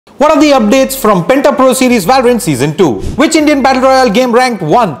What are the updates from Penta Pro Series Valorant Season 2? Which Indian Battle Royale game ranked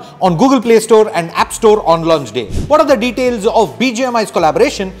 1 on Google Play Store and App Store on launch day? What are the details of BGMI's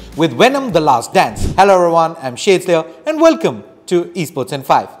collaboration with Venom The Last Dance? Hello everyone, I'm Shadeslayr and welcome to Esports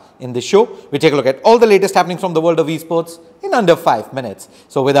Ein5. In this show, we take a look at all the latest happenings from the world of esports in under 5 minutes.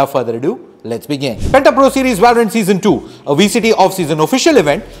 So without further ado, let's begin. Penta Pro Series Valorant Season 2, a VCT off-season official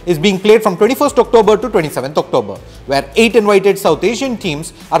event, is being played from 21st October to 27th October, where 8 invited South Asian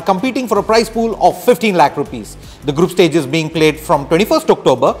teams are competing for a prize pool of 15 lakh rupees. The group stage is being played from 21st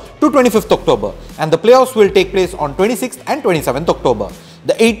October to 25th October, and the playoffs will take place on 26th and 27th October.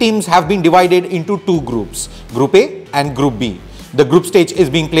 The 8 teams have been divided into 2 groups, Group A and Group B. The group stage is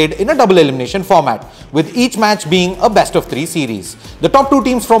being played in a double elimination format, with each match being a best of 3 series. The top 2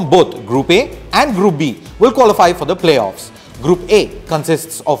 teams from both Group A and Group B will qualify for the playoffs. Group A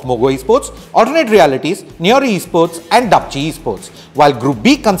consists of Mogo Esports, Alternate Realities, Navi Esports and Dapchi Esports, while Group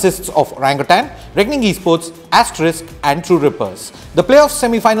B consists of Orangutan, Reckoning Esports, Asterisk and True Rippers. The playoff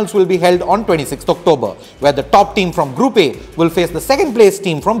semi-finals will be held on 26th October, where the top team from Group A will face the second place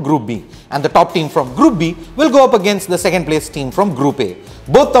team from Group B, and the top team from Group B will go up against the second place team from Group A.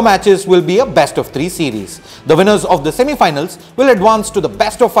 Both the matches will be a best of 3 series. The winners of the semi-finals will advance to the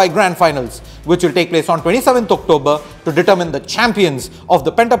best of 5 grand finals, which will take place on 27th October to determine the champions of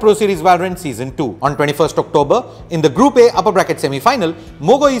the Penta Pro Series Valorant Season 2. On 21st October, in the Group A upper bracket semi-final,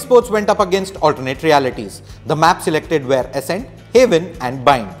 Mogo Esports went up against Alternate Realities. The map selected were Ascent, Haven and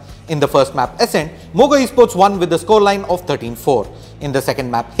Bind. In the first map Ascent, Mogo Esports won with a scoreline of 13-4. In the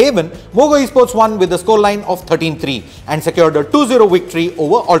second map Haven, Mogo Esports won with a scoreline of 13-3 and secured a 2-0 victory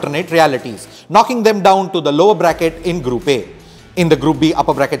over Alternate Realities, knocking them down to the lower bracket in Group A. In the Group B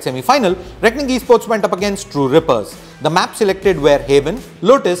upper bracket semi-final, Reckoning Esports went up against True Rippers. The map selected were Haven,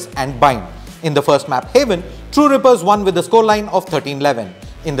 Lotus and Bind. In the first map Haven, True Rippers won with a scoreline of 13-11.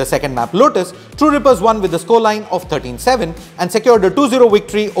 In the second map Lotus, True Rippers won with a scoreline of 13-7 and secured a 2-0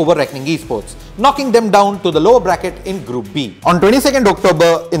 victory over Reckoning Esports, knocking them down to the lower bracket in Group B. On 22nd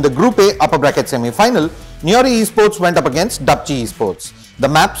October, in the Group A upper bracket semi-final, Navi Esports went up against Dapchi Esports. The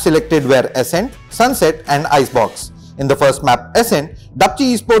map selected were Ascent, Sunset and Icebox. In the first map Ascent,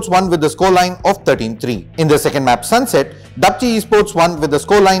 Dapchi Esports won with a scoreline of 13-3. In the second map Sunset, Dapchi Esports won with a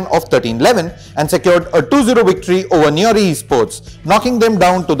scoreline of 13-11 and secured a 2-0 victory over Navi Esports, knocking them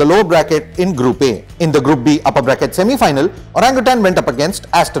down to the lower bracket in Group A. In the Group B upper bracket semi-final, Orangutan went up against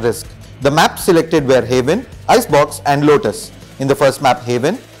Asterisk. The map selected were Haven, Icebox and Lotus. In the first map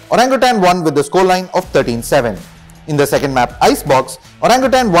Haven, Orangutan won with a scoreline of 13-7. In the second map Icebox,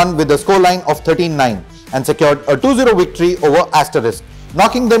 Orangutan won with a scoreline of 13-9 and secured a 2-0 victory over Asterisk,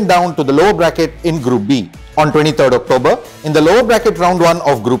 knocking them down to the lower bracket in Group B. On 23rd October, in the lower bracket round 1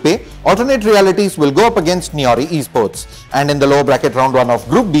 of Group A, Alternate Realities will go up against Navi Esports, and in the lower bracket round 1 of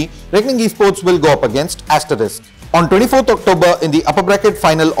Group B, Reckoning Esports will go up against Asterisk. On 24th October, in the upper bracket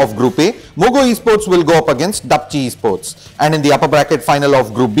final of Group A, Mogo Esports will go up against Dapchi Esports, and in the upper bracket final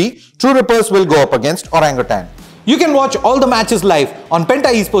of Group B, True Rippers will go up against Orangutan. You can watch all the matches live on Penta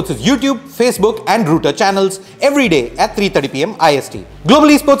Esports' YouTube, Facebook and Router channels every day at 3:30 PM IST. Global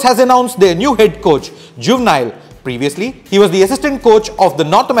Esports has announced their new head coach, Juvenile. Previously, he was the assistant coach of the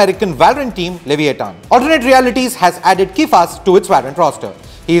North American Valorant team, Leviathan. Alternate Realities has added Kifas to its Valorant roster.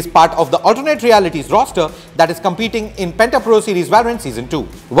 He is part of the Alternate Realities roster that is competing in Penta Pro Series Valorant Season 2.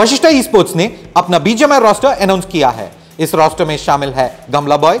 Vasista Esports ने अपना BGMI roster announce किया है. इस roster में शामिल है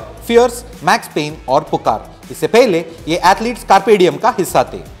गमला boy, fears, max pen और पुकार. इससे पहले ये एथलीट्स कार्पेडियम का हिस्सा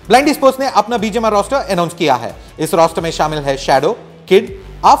थे. ब्लाइंड स्पोर्ट्स ने अपना बीजेएमआई रोस्टर अनाउंस किया है. इस रोस्टर में शामिल है शैडो, किड,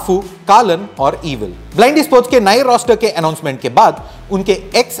 आफू, कालन और इविल. ब्लाइंड स्पोर्ट्स के नए रोस्टर के अनाउंसमेंट के बाद उनके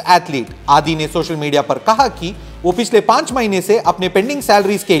एक्स एथलीट आदि ने सोशल मीडिया पर कहा कि वो पिछले 5 महीने से अपने पेंडिंग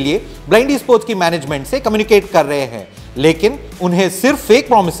सैलरीज के लिए ब्लाइंड स्पोर्ट्स की मैनेजमेंट से कम्युनिकेट कर रहे हैं, लेकिन उन्हें सिर्फ फेक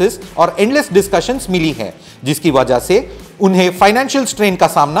प्रॉमिसेस और एंडलेस डिस्कशंस मिली है, जिसकी वजह से उन्हें फाइनेंशियल स्ट्रेन का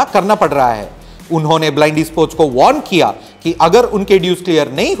सामना करना पड़ रहा है. उन्होंने ब्लाइंड स्पोर्ट्स को वार्न किया कि अगर उनके ड्यूज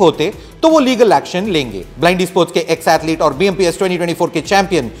क्लियर नहीं होते तो वो लीगल एक्शन लेंगे. ब्लाइंड स्पोर्ट्स के एक्स एथलीट और BMPS 2024 के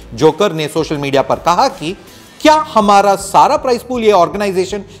चैंपियन जोकर ने सोशल मीडिया पर कहा कि क्या हमारा सारा प्राइस पूल ये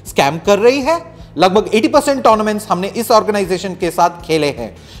ऑर्गेनाइजेशन स्कैम कर रही है. लगभग 80% टूर्नामेंट्स हमने इस ऑर्गेनाइजेशन के साथ खेले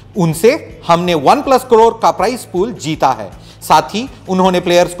हैं. उनसे हमने 1+ करोड़ का प्राइस पूल जीता है. साथ ही उन्होंने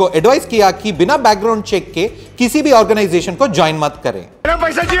प्लेयर्स को एडवाइस किया कि बिना बैकग्राउंड चेक के किसी भी ऑर्गेनाइजेशन को ज्वाइन मत करें. मेरा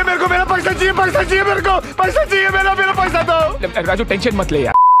पैसा चाहिए मेरे को, मेरा पैसा चाहिए, पैसा चाहिए मेरे को, पैसा चाहिए मेरा पैसा दो. राजू टेंशन मत ले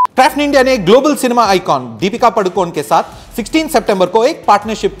यार. क्राफ्ट इंडिया ने global cinema icon Deepika Padukone के साथ 16 सितंबर को एक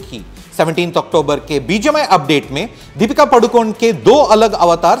पार्टनरशिप की. 17 अक्टूबर के BGMI अपडेट में दीपिका पादुकोण के 2 अलग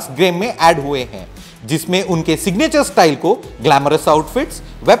अवतार्स गेम में ऐड हुए हैं. जिसमें उनके सिग्नेचर स्टाइल को ग्लैमरस आउटफिट्स,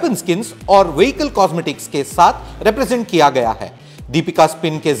 वेपन स्किन्स और व्हीकल कॉस्मेटिक्स के साथ रिप्रेजेंट किया गया है। दीपिका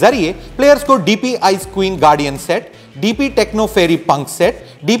स्पिन के जरिए प्लेयर्स को DP ice queen guardian set, DP techno फेरी पंक set,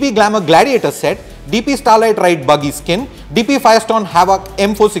 DP glamour gladiator set, DP starlight ride बगी skin, DP Firestone havoc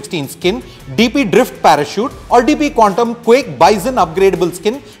M416 skin, DP drift parachute और DP quantum quake बाइजन upgradable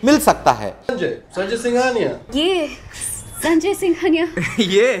skin मिल सकता है। संजय सिंघानिया ये संजय सिंघानिया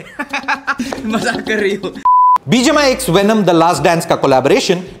ये मजाक कर रही हो। BGMI X Venom the last dance का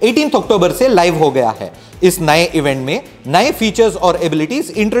कोलैबोरेशन 18 अक्टूबर से लाइव हो गया है। इस नए इवेंट में नए फीचर्स और एबिलिटीज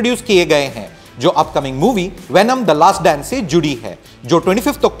इंट्रोड्यूस किए गए हैं जो upcoming movie venom the last dance से जुड़ी है, जो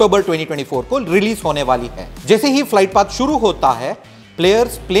 25 अक्टूबर 2024 को रिलीज होने वाली है। जैसे ही फ्लाइट पाथ शुरू होता है,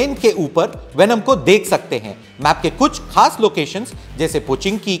 प्लेयर्स प्लेन के ऊपर वेनम को देख सकते हैं। मैप के कुछ खास लोकेशंस जैसे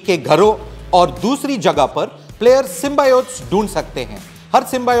पोचिंकी के घरों और दूसरी जगह पर प्लेयर्स सिम्बायोट्स ढूंढ सकते हैं। हर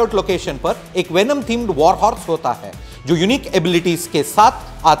सिम्बायोट लोकेशन पर एक वेनम थीम्ड वॉर हॉर्स होता है जो यूनिक एबिलिटीज के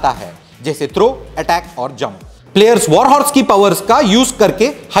साथ आता है, जैसे थ्रो, अटैक और जंप। प्लेयर्स वॉर हॉर्स की पावर्स का यूज करके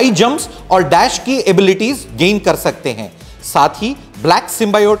हाई जंप्स और डैश की एबिलिटीज गेन कर सकते हैं। साथ ही ब्लैक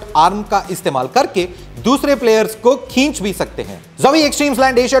सिम्बायोट आर्म का इस्तेमाल करके दूसरे प्लेयर्स को खींच भी सकते हैं। Zowie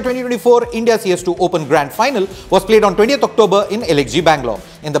eXTREMESLAND Asia 2024 India CS2 Open Grand Final was played on 20th October in LXG Bangalore.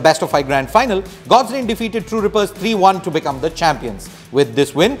 In the best of 5 Grand Final, God's Reign defeated True Rippers 3-1 to become the champions. With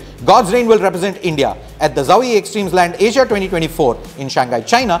this win, God's Reign will represent India at the Zowie eXTREMESLAND Asia 2024 in Shanghai,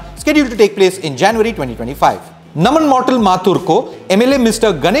 China, scheduled to take place in January 2025. नमन मॉर्टल माथुर को MLA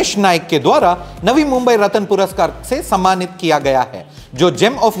mister Ganesh नायक के द्वारा नवी मुंबई रतन पुरस्कार से सम्मानित किया गया है, जो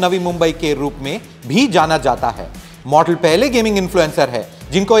जेम ऑफ नवी मुंबई के रूप में भी जाना जाता है। मॉर्टल पहले गेमिंग इन्फ्लुएंसर है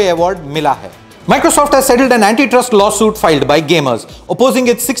जिनको यह अवार्ड मिला है। Microsoft has settled an antitrust lawsuit filed by gamers, opposing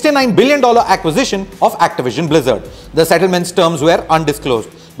its $69 billion acquisition of Activision Blizzard. The settlement's terms were undisclosed,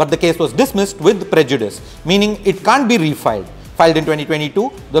 but the case was dismissed with prejudice, meaning it can't be refiled. Filed in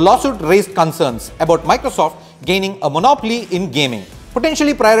 2022, the lawsuit raised concerns about Microsoft gaining a monopoly in gaming,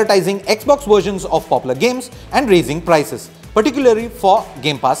 potentially prioritizing Xbox versions of popular games and raising prices, particularly for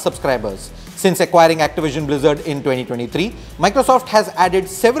Game Pass subscribers. Since acquiring Activision Blizzard in 2023, Microsoft has added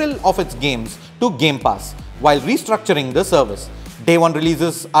several of its games to Game Pass while restructuring the service. Day one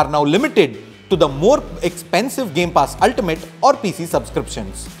releases are now limited to the more expensive Game Pass Ultimate or PC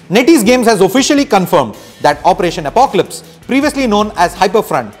subscriptions. NetEase Games has officially confirmed that Operation Apocalypse, previously known as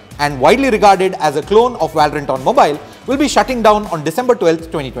Hyperfront and widely regarded as a clone of Valorant on mobile, will be shutting down on December 12,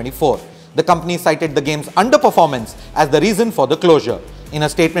 2024. The company cited the game's underperformance as the reason for the closure. In a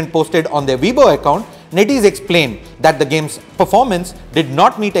statement posted on their Weibo account, NetEase explained that the game's performance did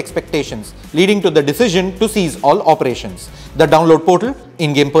not meet expectations, leading to the decision to cease all operations. The download portal,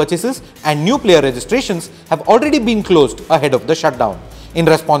 in-game purchases, and new player registrations have already been closed ahead of the shutdown. In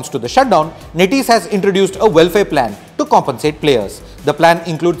response to the shutdown, NetEase has introduced a welfare plan to compensate players. The plan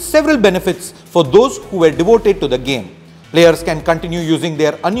includes several benefits for those who were devoted to the game. Players can continue using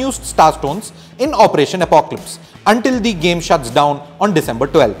their unused Starstones in Operation Apocalypse until the game shuts down on December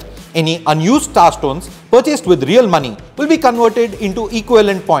 12th. Any unused Starstones purchased with real money will be converted into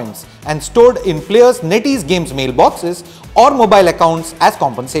equivalent points and stored in players' NetEase Games mailboxes or mobile accounts as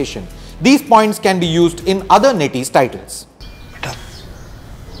compensation. These points can be used in other NetEase titles.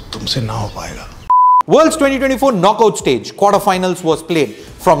 तुमसे ना हो पाएगा। World's 2024 knockout stage quarterfinals was played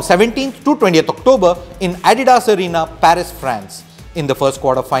from 17th to 20th October in Adidas Arena, Paris, France. In the first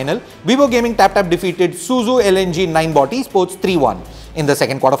quarterfinal, Vivo Gaming TapTap defeated Suzu LNG 9bot Esports 3-1. In the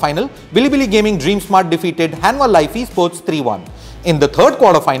second quarterfinal, Bilibili Gaming DreamSmart defeated Hanwha Life Esports 3-1. In the third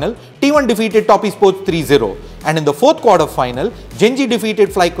quarterfinal, T1 defeated Top Esports 3-0. And in the fourth quarterfinal, Genji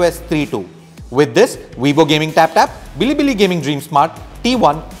defeated FlyQuest 3-2. With this, Vivo Gaming TapTap, Bilibili Gaming DreamSmart,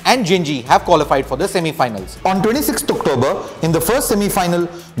 T1 and Genji have qualified for the semi-finals. On 26th October, in the first semi-final,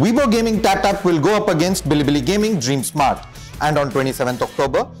 Vivo Gaming TapTap will go up against Bilibili Gaming DreamSmart. And on 27th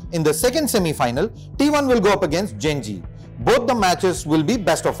October, in the second semi-final, T1 will go up against Genji. Both the matches will be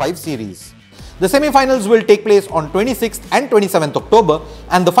best of 5 series. The semi-finals will take place on 26th and 27th October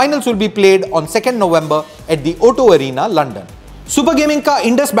and the finals will be played on 2nd November at the O2 Arena, London. Super gaming का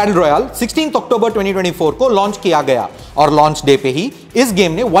Indus battle royal 16 अक्टूबर 2024 को launch किया गया और launch day पे ही इस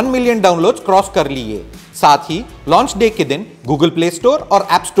game ने 1 million downloads cross कर लिए। साथ ही लॉन्च डे के दिन गूगल प्ले स्टोर और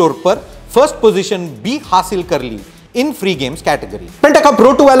ऐप स्टोर पर फर्स्ट पोजीशन भी हासिल कर ली in free games category. Penta cup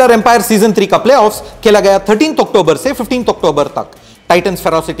road to valour empire season 3 का प्लेऑफ्स खेला गया 13 अक्टूबर से 15 अक्टूबर तक। टाइटंस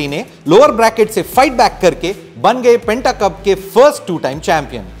फेरोसिटी ने लोअर ब्रैकेट से फाइट बैक करके बन गए पेंटा कप के first 2 time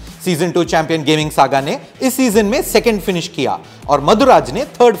champion. Season 2 champion gaming saga ने इस सीजन में सेकंड फिनिश किया और मधुराज ने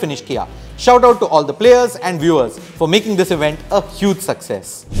थर्ड फिनिश किया। Shout out to all the players and viewers for making this event a huge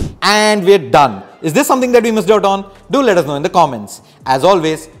success. And we're done. Is this something that we missed out on? Do let us know in the comments. As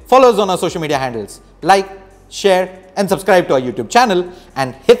always, follow us on our social media handles. Like, share and subscribe to our YouTube channel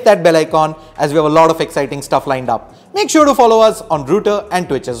and hit that bell icon as we have a lot of exciting stuff lined up. Make sure to follow us on Router and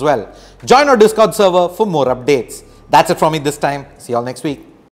Twitch as well. Join our Discord server for more updates. That's it from me this time. See you all next week.